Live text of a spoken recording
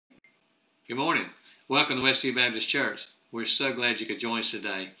Good morning. Welcome to Westview Baptist Church. We're so glad you could join us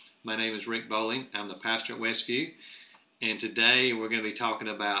today. My name is Rick Bowling. I'm the pastor at Westview, and today we're going to be talking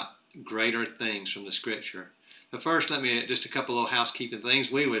about greater things from the Scripture. But first, just a couple of housekeeping things.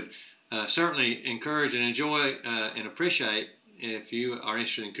 We would certainly encourage and enjoy and appreciate if you are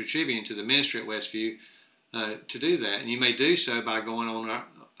interested in contributing to the ministry at Westview to do that. And you may do so by going on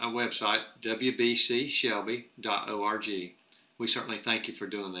our website, wbcshelby.org. We certainly thank you for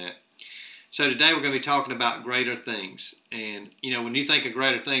doing that. So today we're going to be talking about greater things. And, when you think of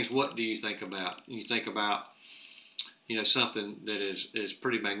greater things, what do you think about? You think about, something that is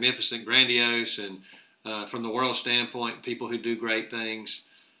pretty magnificent, grandiose, and from the world standpoint, people who do great things.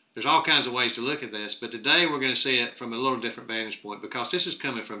 There's all kinds of ways to look at this, but today we're going to see it from a little different vantage point because this is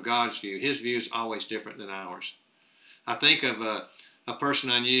coming from God's view. His view is always different than ours. I think of a person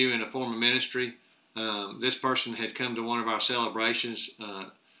I knew in a former ministry. This person had come to one of our celebrations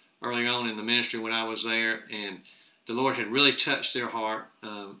early on in the ministry when I was there, and the Lord had really touched their heart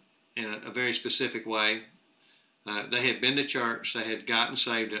in a very specific way. They had been to church, they had gotten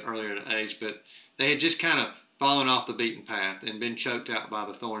saved at earlier age, but they had just kind of fallen off the beaten path and been choked out by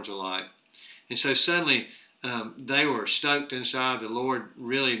the thorns of life. And so suddenly they were stoked inside. The Lord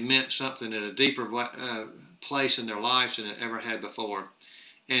really meant something at a deeper place in their lives than it ever had before.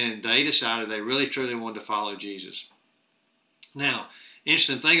 And they decided they really truly wanted to follow Jesus. Now,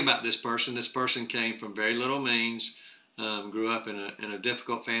 interesting thing about this person came from very little means, grew up in a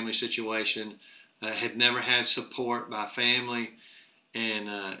difficult family situation, had never had support by family, and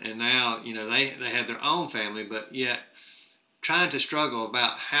now they had their own family, but yet trying to struggle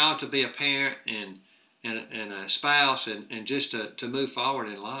about how to be a parent and a spouse and just to move forward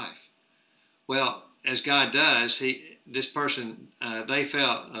in life. Well, as God does, this person they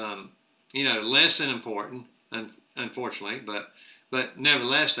felt less than important, unfortunately, but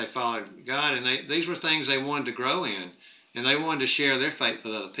nevertheless, they followed God, and these were things they wanted to grow in, and they wanted to share their faith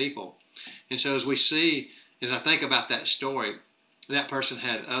with other people. And so as I think about that story, that person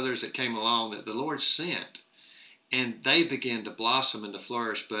had others that came along that the Lord sent, and they began to blossom and to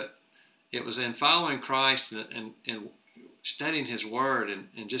flourish. But it was in following Christ and studying His Word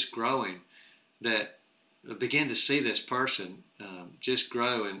and just growing that I began to see this person just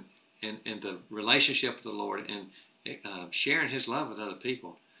grow in the relationship with the Lord and sharing His love with other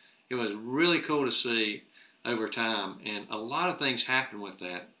people. It was really cool to see over time, and a lot of things happened with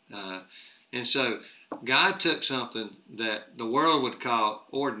that. And so God took something that the world would call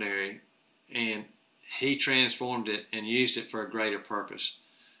ordinary, and He transformed it and used it for a greater purpose.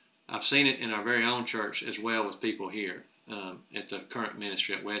 I've seen it in our very own church as well with people here at the current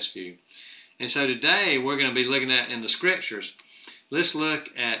ministry at Westview. And so today we're going to be looking at in the Scriptures. Let's look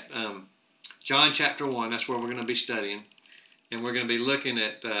at John chapter 1, that's where we're going to be studying. And we're going to be looking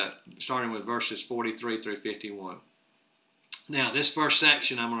at, starting with verses 43 through 51. Now, this first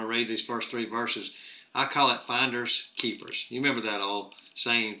section, I'm going to read these first three verses. I call it finders, keepers. You remember that old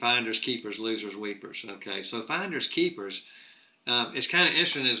saying, finders, keepers, losers, weepers. Okay, so finders, keepers. It's kind of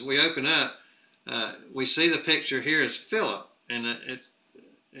interesting as we open up, we see the picture here is Philip. And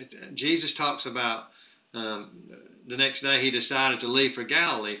Jesus talks about the next day he decided to leave for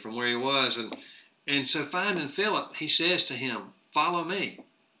Galilee from where he was. And so finding Philip, he says to him, follow me.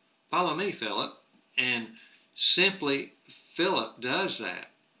 Follow me, Philip. And simply Philip does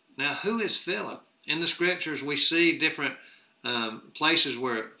that. Now, who is Philip? In the Scriptures, we see different places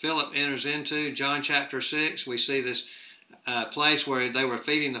where Philip enters into. John chapter 6, we see this place where they were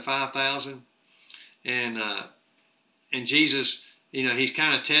feeding the 5,000. And Jesus, he's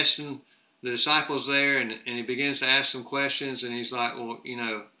kind of testing the disciples there, and he begins to ask some questions, and he's like, well,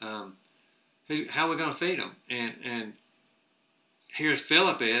 how are we going to feed them? And here's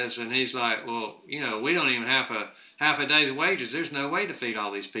Philip is, and he's like, well, we don't even have half a day's wages. There's no way to feed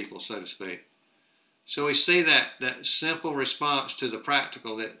all these people, so to speak. So we see that simple response to the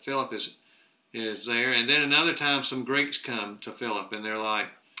practical that Philip is there. And then another time some Greeks come to Philip, and they're like,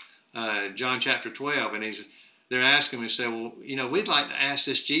 John chapter 12, and they're asking him and say, well, we'd like to ask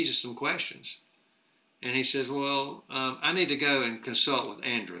this Jesus some questions. And he says, well, I need to go and consult with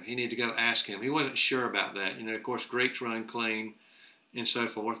Andrew. He need to go ask him. He wasn't sure about that. Of course, Greeks were unclean and so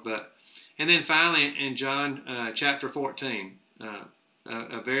forth. And then finally in John chapter 14,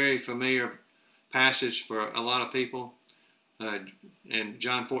 a very familiar passage for a lot of people. In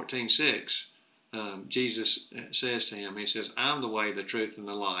John 14:6, Jesus says to him, he says, I'm the way, the truth, and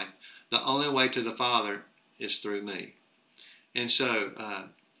the life. The only way to the Father is through me. And so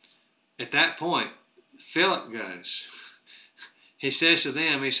at that point, Philip goes. He says to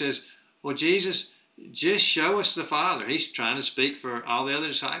them, he says, well, Jesus, just show us the Father. He's trying to speak for all the other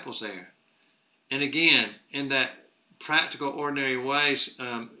disciples there. And again, in that practical, ordinary ways,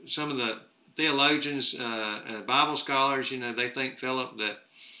 some of the theologians, Bible scholars, they think Philip that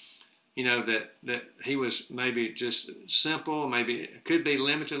he was maybe just simple, maybe it could be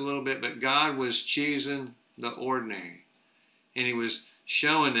limited a little bit, but God was choosing the ordinary. And he was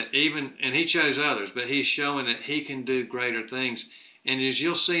showing that and he chose others, but he's showing that he can do greater things. And as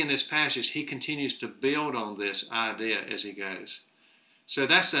you'll see in this passage, he continues to build on this idea as he goes. So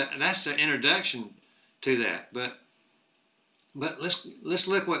that's the introduction to that. But let's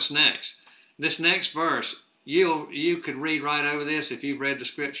look what's next. This next verse, you could read right over this. If you've read the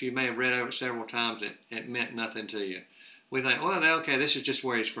scripture, you may have read over it several times. It meant nothing to you. We think, well, okay, this is just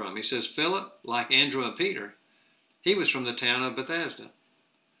where he's from. He says, Philip, like Andrew and Peter, he was from the town of Bethesda.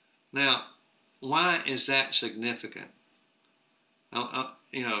 Now, why is that significant? What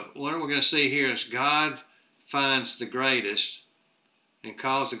we're going to see here is God finds the greatest and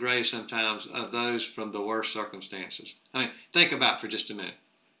calls the greatest sometimes of those from the worst circumstances. Think about it for just a minute.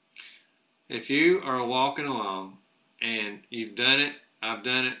 If you are walking along and you've done it, I've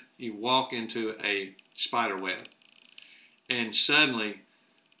done it, you walk into a spider web, and suddenly,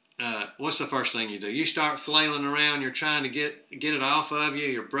 what's the first thing you do? You start flailing around, you're trying to get it off of you,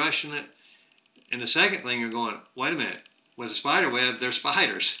 you're brushing it, and the second thing you're going, wait a minute, with a spider web, there's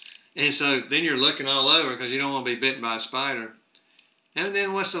spiders. And so then you're looking all over because you don't want to be bitten by a spider. And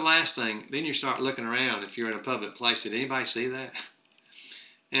then what's the last thing? Then you start looking around if you're in a public place. Did anybody see that?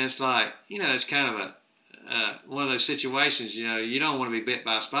 And it's like, it's kind of one of those situations, you don't want to be bit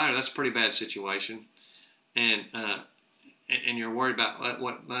by a spider. That's a pretty bad situation. And you're worried about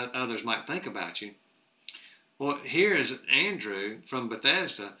what others might think about you. Well, here is Andrew from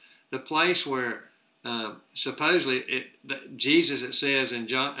Bethesda, the place where supposedly Jesus, it says in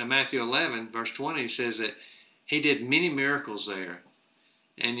Matthew 11, verse 20, says that he did many miracles there.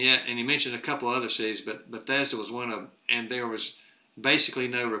 And he mentioned a couple other cities, but Bethesda was one of them, and there was basically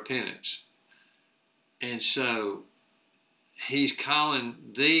no repentance. And so he's calling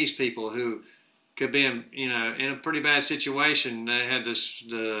these people who could be in a pretty bad situation. They had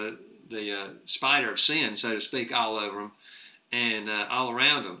the spider of sin, so to speak, all over them and all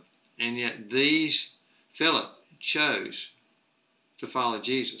around them. And yet Philip chose to follow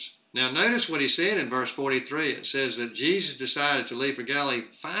Jesus. Now notice what he said in verse 43. It says that Jesus decided to leave for Galilee,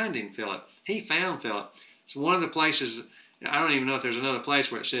 finding Philip. He found Philip. It's one of the places, I don't even know if there's another place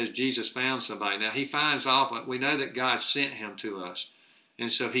where it says Jesus found somebody. Now he finds off, we know that God sent him to us.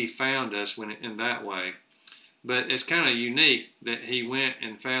 And so he found us in that way. But it's kind of unique that he went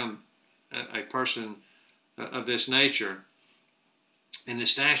and found a person of this nature and the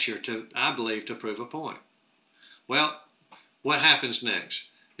stature I believe, to prove a point. Well, what happens next?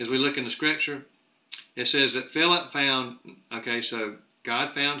 As we look in the scripture, it says that Philip found, so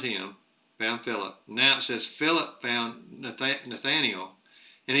God found Philip. Now it says Philip found Nathanael,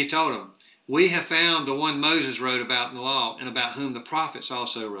 and he told him, we have found the one Moses wrote about in the law, and about whom the prophets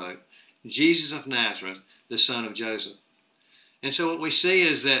also wrote, Jesus of Nazareth, the son of Joseph. And so what we see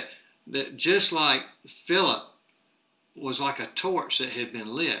is that just like Philip was like a torch that had been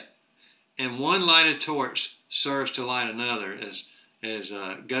lit, and one lighted torch serves to light another, as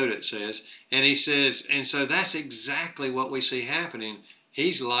Godot says. And he says, and so that's exactly what we see happening.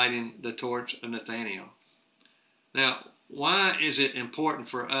 He's lighting the torch of Nathanael. Now, why is it important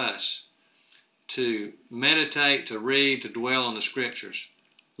for us to meditate, to read, to dwell on the scriptures?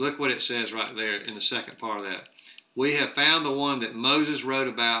 Look what it says right there in the second part of that. We have found the one that Moses wrote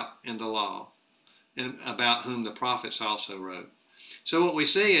about in the law, and about whom the prophets also wrote. So what we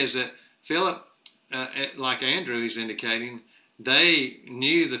see is that Philip, like Andrew is indicating, they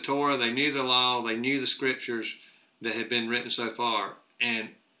knew the Torah, they knew the law, they knew the scriptures that had been written so far, and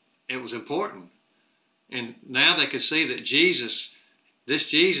it was important. And now they could see that this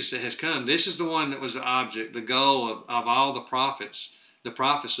Jesus that has come, this is the one that was the object, the goal of all the prophets, the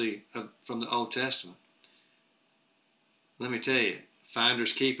prophecy from the Old Testament. Let me tell you,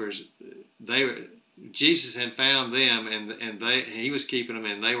 finders, keepers, Jesus had found them, and he was keeping them,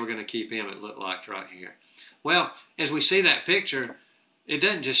 and they were going to keep him, it looked like right here. Well, as we see that picture, it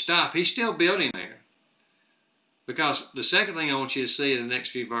doesn't just stop. He's still building there. Because the second thing I want you to see in the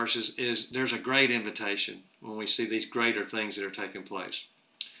next few verses is there's a great invitation when we see these greater things that are taking place.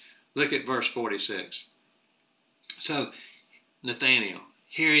 Look at verse 46. So, Nathanael,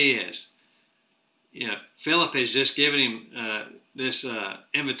 here he is. Philip has just given him this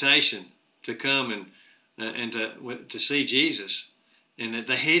invitation to come and to see Jesus, and that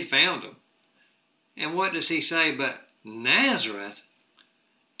they had found him. And what does he say? But Nazareth?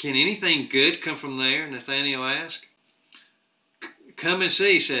 Can anything good come from there? Nathanael asked. Come and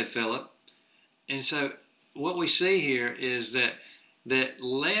see, said Philip. And so what we see here is that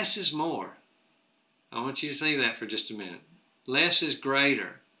less is more. I want you to see that for just a minute. Less is greater.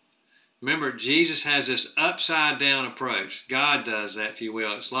 Remember, Jesus has this upside down approach. God does that, if you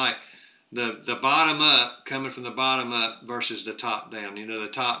will. It's like the bottom up, coming from the bottom up versus the top down. You know,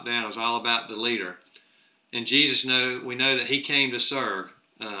 the top down is all about the leader. And Jesus, we know that he came to serve,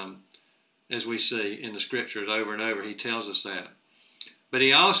 as we see in the scriptures over and over. He tells us that. But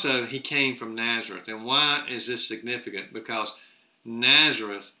he came from Nazareth. And why is this significant? Because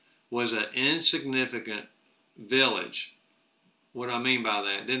Nazareth was an insignificant village. What do I mean by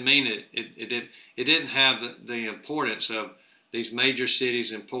that? It didn't mean it didn't have the importance of these major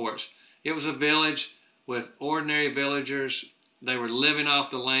cities and ports. It was a village with ordinary villagers. They were living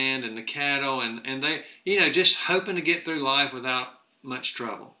off the land and the cattle, and they, just hoping to get through life without much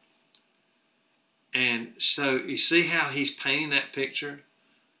trouble. And so you see how he's painting that picture,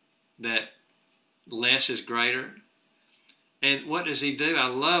 that less is greater. And what does he do? I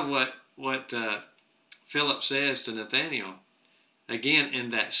love what Philip says to Nathanael. Again,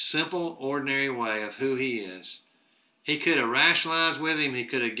 in that simple, ordinary way of who he is. He could have rationalized with him. He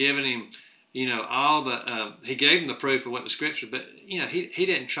could have given him, he gave him the proof of what the scripture, but, he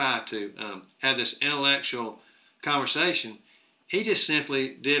didn't try to have this intellectual conversation. He just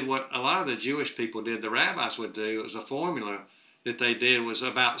simply did what a lot of the Jewish people did, the rabbis would do. It was a formula that they did, was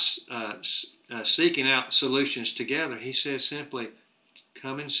about seeking out solutions together. He says simply,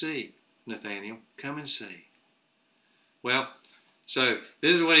 come and see, Nathanael, come and see. Well, so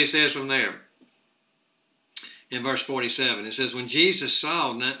this is what he says from there. In verse 47, it says, when Jesus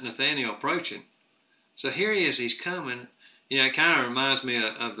saw Nathanael approaching, so here he is, he's coming. It kind of reminds me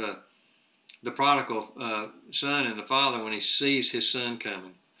of the prodigal son and the father when he sees his son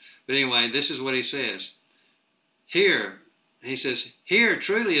coming. But anyway, this is what he says. Here, he says, here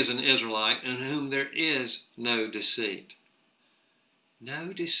truly is an Israelite in whom there is no deceit.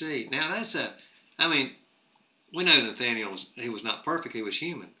 No deceit. Now we know Nathanael he was not perfect, he was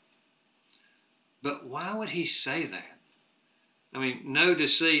human. But why would he say that? No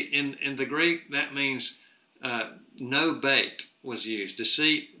deceit. In the Greek, that means no bait was used.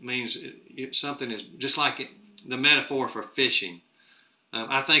 Deceit means something is just like the metaphor for fishing.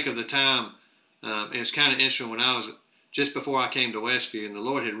 I think of the time, it's kind of interesting, when I was, just before I came to Westview, and the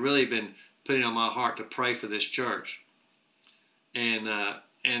Lord had really been putting on my heart to pray for this church. And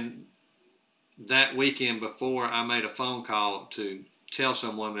that weekend before I made a phone call to tell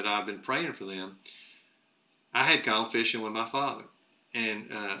someone that I've been praying for them, I had gone fishing with my father. And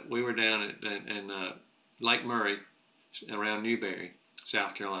we were down in Lake Murray around Newberry,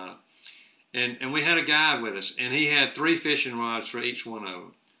 South Carolina. And we had a guide with us, and he had 3 fishing rods for each one of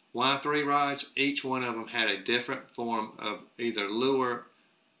them. Why 3 rods? Each one of them had a different form of either lure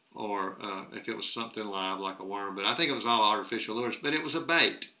or if it was something live like a worm, but I think it was all artificial lures, but it was a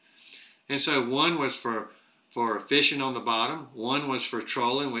bait. And so one was for fishing on the bottom, one was for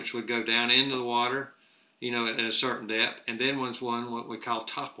trolling, which would go down into the water, at a certain depth, and then was one what we call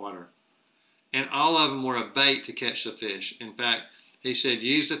topwater. And all of them were a bait to catch the fish. In fact, he said,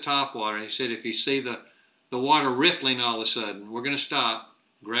 use the topwater. He said, if you see the water rippling all of a sudden, we're going to stop,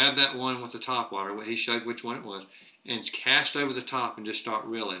 grab that one with the topwater. He showed which one it was, and cast over the top and just start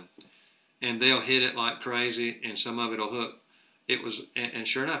reeling. And they'll hit it like crazy, and some of it will hook. And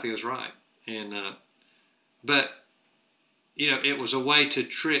sure enough, he was right. And but it was a way to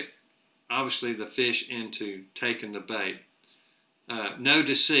trick, obviously, the fish into taking the bait. No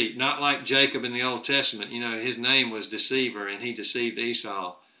deceit, not like Jacob in the Old Testament. His name was Deceiver, and he deceived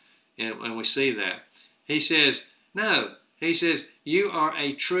Esau, and we see that. He says, no. He says, you are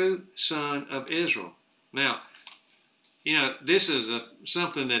a true son of Israel. Now, this is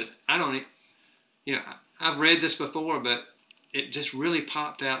something that I don't, I've read this before, but it just really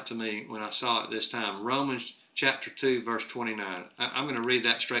popped out to me when I saw it this time. Romans chapter 2, verse 29. I'm going to read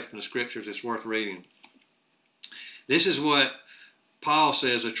that straight from the scriptures. It's worth reading. This is what Paul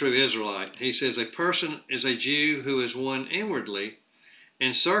says a true Israelite. He says, a person is a Jew who is one inwardly,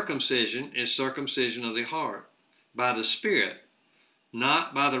 and circumcision is circumcision of the heart, by the Spirit,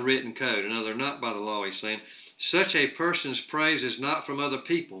 not by the written code. In other words, not by the law, he's saying. Such a person's praise is not from other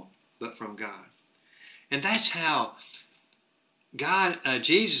people, but from God. And that's how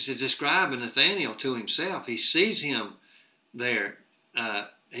Jesus is describing Nathanael to himself. He sees him there.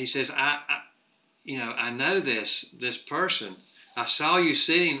 He says, I know this person. I saw you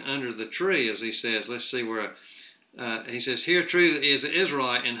sitting under the tree, as he says. Let's see where. He says, here truly is an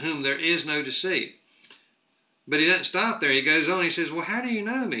Israelite in whom there is no deceit. But he doesn't stop there. He goes on. He says, well, how do you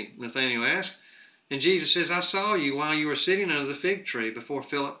know me? Nathanael asked. And Jesus says, I saw you while you were sitting under the fig tree before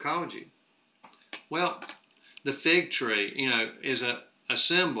Philip called you. Well, the fig tree, is a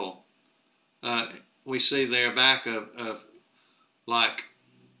symbol. We see there back of like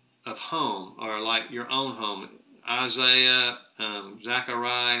of home, or like your own home. Isaiah,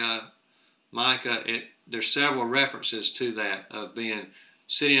 Zechariah, Micah. There's several references to that of being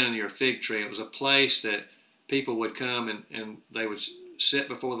sitting under your fig tree. It was a place that people would come and they would sit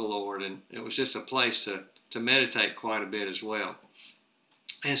before the Lord, and it was just a place to meditate quite a bit as well.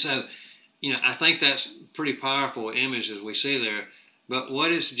 And so, I think that's pretty powerful image as we see there. But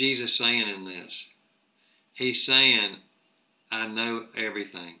what is Jesus saying in this? He's saying, I know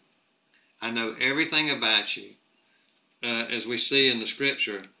everything. I know everything about you. As we see in the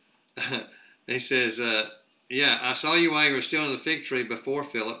scripture, he says, yeah, I saw you while you were still in the fig tree before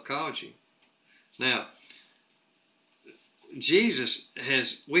Philip called you. Now, Jesus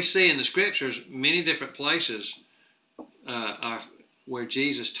we see in the scriptures many different places where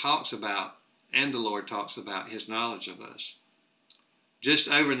Jesus talks about, and the Lord talks about, his knowledge of us. Just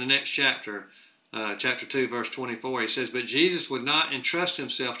over in the next chapter, chapter 2, verse 24, he says, but Jesus would not entrust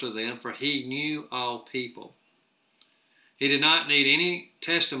himself to them, for he knew all people. He did not need any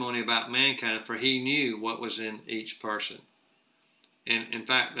testimony about mankind, for he knew what was in each person. And in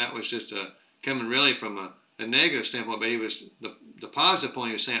fact, that was just coming really from a negative standpoint, but he was the positive point.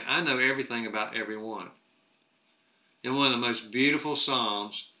 He was saying, I know everything about everyone. And one of the most beautiful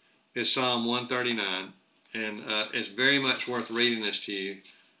psalms is Psalm 139, and it's very much worth reading this to you.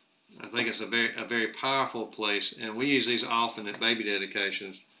 I think it's a very powerful place, and we use these often at baby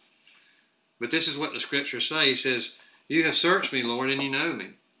dedications. But this is what the scriptures say. He says, you have searched me, Lord, and you know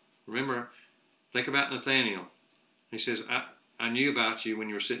me. Remember, think about Nathaniel. He says, I knew about you when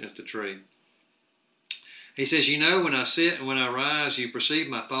you were sitting at the tree. He says, you know when I sit and when I rise, you perceive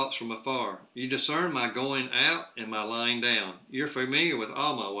my thoughts from afar. You discern my going out and my lying down. You're familiar with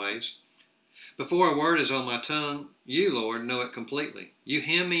all my ways. Before a word is on my tongue, you, Lord, know it completely. You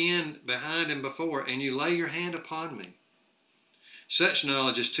hem me in behind and before, and you lay your hand upon me. Such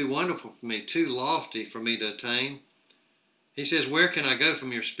knowledge is too wonderful for me, too lofty for me to attain. He says, where can I go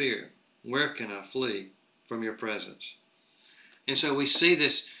from your spirit? Where can I flee from your presence? And so we see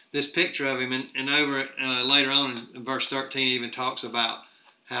this picture of him, and over later on in verse 13 he even talks about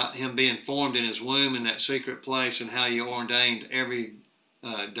how him being formed in his womb in that secret place, and how he ordained every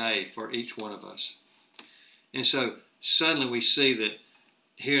day for each one of us. And so suddenly we see that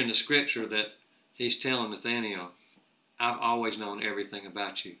here in the scripture that he's telling Nathaniel, I've always known everything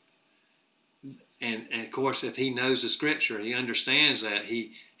about you. And of course, if he knows the scripture, he understands that.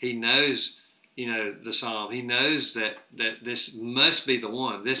 He knows, the psalm. He knows that this must be the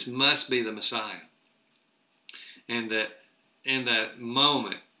one. This must be the Messiah. And that in that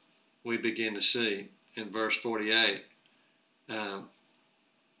moment, we begin to see in verse 48,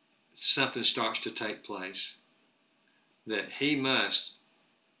 something starts to take place. That he must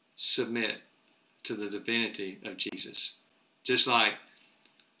submit to the divinity of Jesus. Just like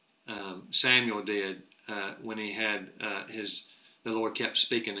Samuel did when he had the Lord kept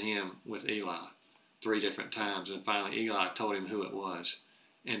speaking to him with Eli 3 different times, and finally Eli told him who it was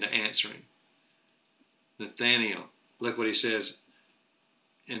and to answer him. Nathaniel, look what he says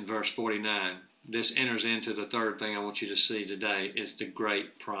in verse 49. This enters into the third thing I want you to see today, is the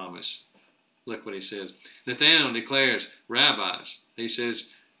great promise. Look what he says. Nathanael declares, rabbis, he says,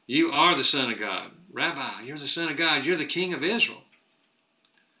 you are the Son of God. Rabbi, you're the Son of God. You're the King of Israel.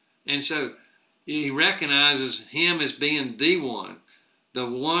 And so he recognizes him as being the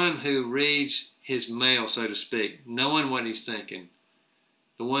one who reads his mail, so to speak, knowing what he's thinking,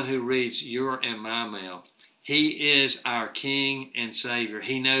 the one who reads your and my mail. He is our King and Savior.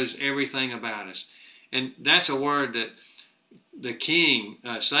 He knows everything about us. And that's a word that the King,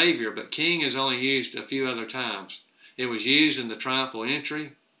 Savior, but King is only used a few other times. It was used in the triumphal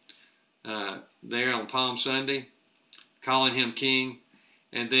entry there on Palm Sunday, calling him King.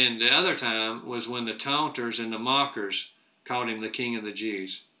 And then the other time was when the taunters and the mockers called him the King of the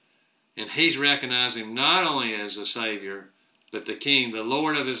Jews. And he's recognizing him not only as a Savior, but the King, the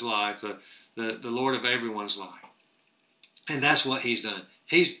Lord of his life, the Lord of everyone's life. And that's what he's done.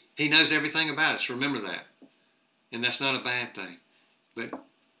 He knows everything about us. Remember that. And that's not a bad thing. But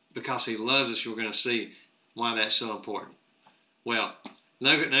because he loves us, we're going to see why that's so important. Well,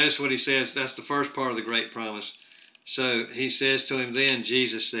 notice what he says. That's the first part of the great promise. So he says to him then,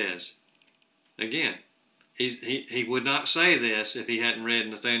 Jesus says, again, he would not say this if he hadn't read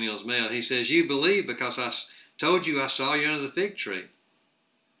Nathanael's mail. He says, you believe because I told you I saw you under the fig tree.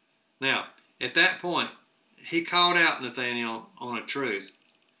 Now, at that point, he called out Nathanael on a truth,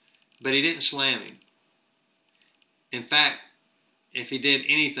 but he didn't slam him. In fact, if he did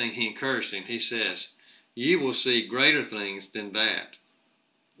anything, he encouraged him. He says, you will see greater things than that.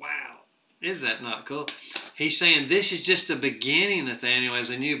 Wow. Is that not cool? He's saying this is just the beginning, Nathaniel, as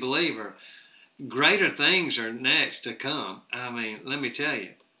a new believer. Greater things are next to come. I mean, let me tell you.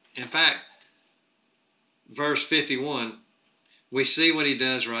 In fact, verse 51, we see what he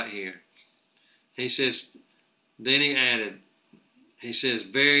does right here. He says, then he added, he says,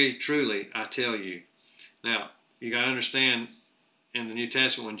 very truly, I tell you. Now, you got to understand, in the New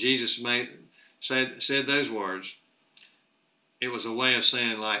Testament, when Jesus said those words, it was a way of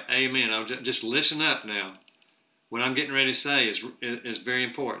saying, like, amen. I'll just listen up now. What I'm getting ready to say is very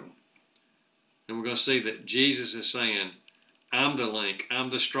important. And we're going to see that Jesus is saying, I'm the link. I'm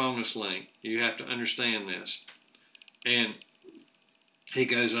the strongest link. You have to understand this. And he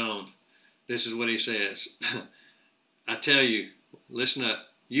goes on. This is what he says. I tell you, listen up.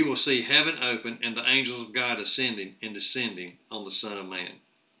 You will see heaven open and the angels of God ascending and descending on the Son of Man.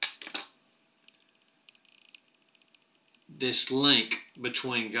 This link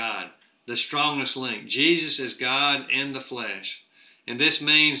between God, the strongest link. Jesus is God in the flesh. And this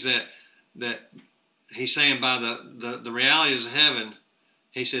means that he's saying by the realities of heaven,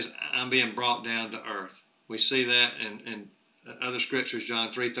 he says, I'm being brought down to earth. We see that in other scriptures,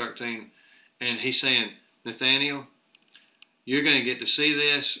 John 3:13. And he's saying, Nathaniel, you're going to get to see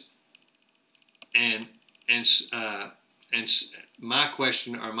this, and my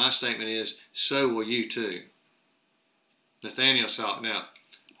question or my statement is, so will you too. Nathaniel saw it. Now,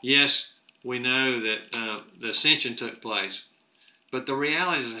 yes, we know that the ascension took place, but the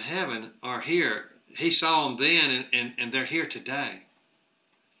realities of heaven are here. He saw them then, and they're here today.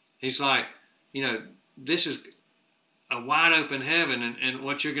 He's like, this is a wide open heaven, and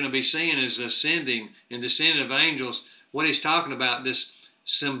what you're going to be seeing is ascending and descending of angels. What he's talking about, this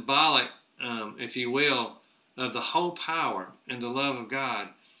symbolic, if you will, of the whole power and the love of God,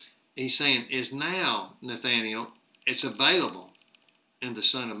 he's saying is now, Nathaniel, it's available in the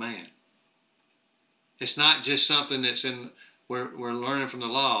Son of Man. It's not just something that's we're learning from the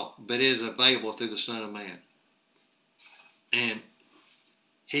law, but it is available through the Son of Man. And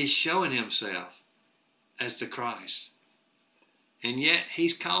he's showing himself as the Christ. And yet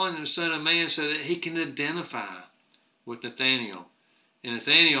he's calling him the Son of Man so that he can identify with Nathaniel. And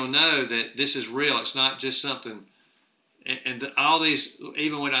Nathaniel know that this is real. It's not just something. And all these,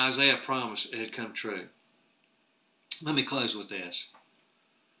 even what Isaiah promised, it had come true. Let me close with this.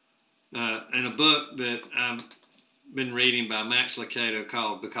 In a book that I've been reading by Max Lucado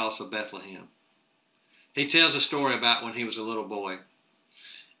called Because of Bethlehem, he tells a story about when he was a little boy.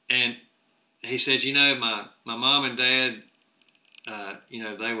 And he says, my mom and dad,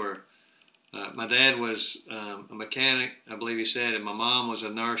 they were, my dad was a mechanic, I believe he said, and my mom was a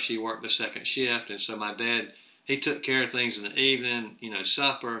nurse. She worked the second shift. And so my dad, he took care of things in the evening,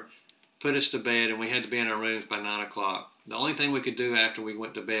 supper, put us to bed, and we had to be in our rooms by 9 o'clock. The only thing we could do after we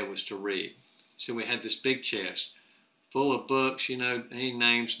went to bed was to read. So we had this big chest full of books, he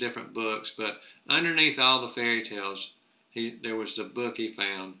names different books, but underneath all the fairy tales, there was the book he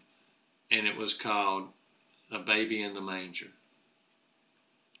found, and it was called A Baby in the Manger.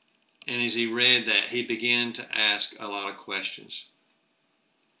 And as he read that, he began to ask a lot of questions.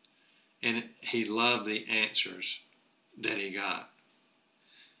 And he loved the answers that he got.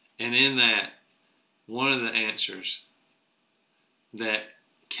 And in that, one of the answers that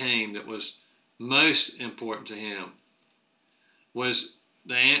came that was most important to him was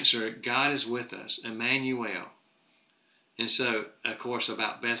the answer, God is with us, Emmanuel. And so, of course,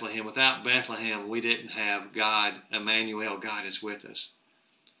 about Bethlehem. Without Bethlehem, we didn't have God, Emmanuel, God is with us.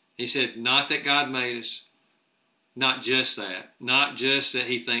 He said, not that God made us, not just that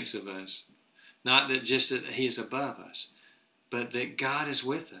he thinks of us, not that just that he is above us, but that God is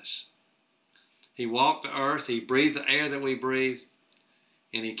with us. He walked the earth, he breathed the air that we breathe,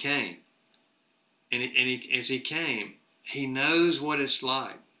 and he came. And as he came, he knows what it's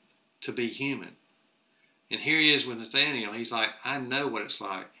like to be human. And here he is with Nathaniel. He's like, I know what it's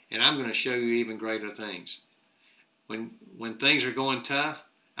like, and I'm going to show you even greater things. When things are going tough,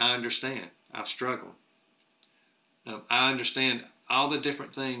 I understand. I've struggled. I understand all the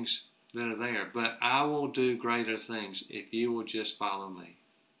different things that are there, but I will do greater things if you will just follow me.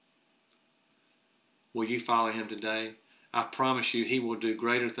 Will you follow him today? I promise you, he will do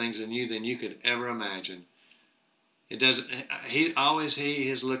greater things in you than you could ever imagine. He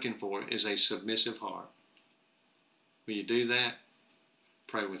is looking for is a submissive heart. Will you do that?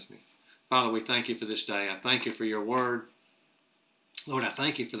 Pray with me. Father, we thank you for this day. I thank you for your word. Lord, I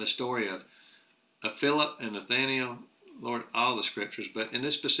thank you for the story of Philip and Nathaniel. Lord, all the scriptures, but in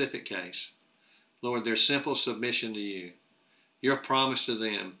this specific case, Lord, their simple submission to you. your promise to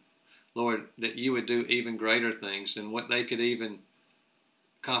them, Lord, that you would do even greater things than what they could even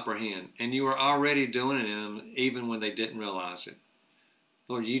comprehend. And you are already doing it in them even when they didn't realize it.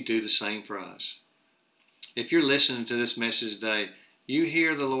 Lord, you do the same for us. If you're listening to this message today, you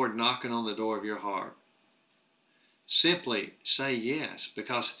hear the Lord knocking on the door of your heart. Simply say yes,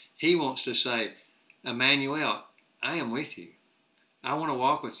 because he wants to say, Emmanuel, I am with you. I want to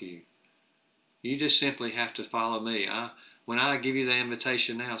walk with you. You just simply have to follow me. When I give you the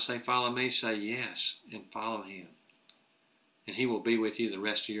invitation now, say follow me, say yes, and follow him. And he will be with you the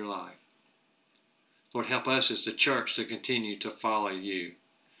rest of your life. Lord, help us as the church to continue to follow you,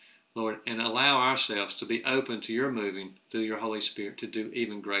 Lord, and allow ourselves to be open to your moving through your Holy Spirit to do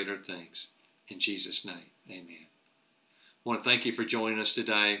even greater things. In Jesus' name, amen. I want to thank you for joining us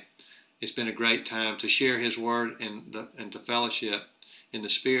today. It's been a great time to share his word and to fellowship in the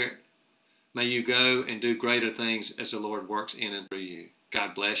Spirit. May you go and do greater things as the Lord works in and through you.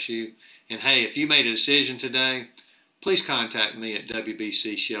 God bless you. And hey, if you made a decision today, please contact me at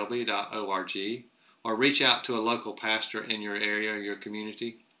wbcshelby.org or reach out to a local pastor in your area or your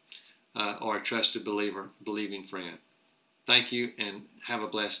community or a trusted believing friend. Thank you and have a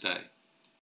blessed day.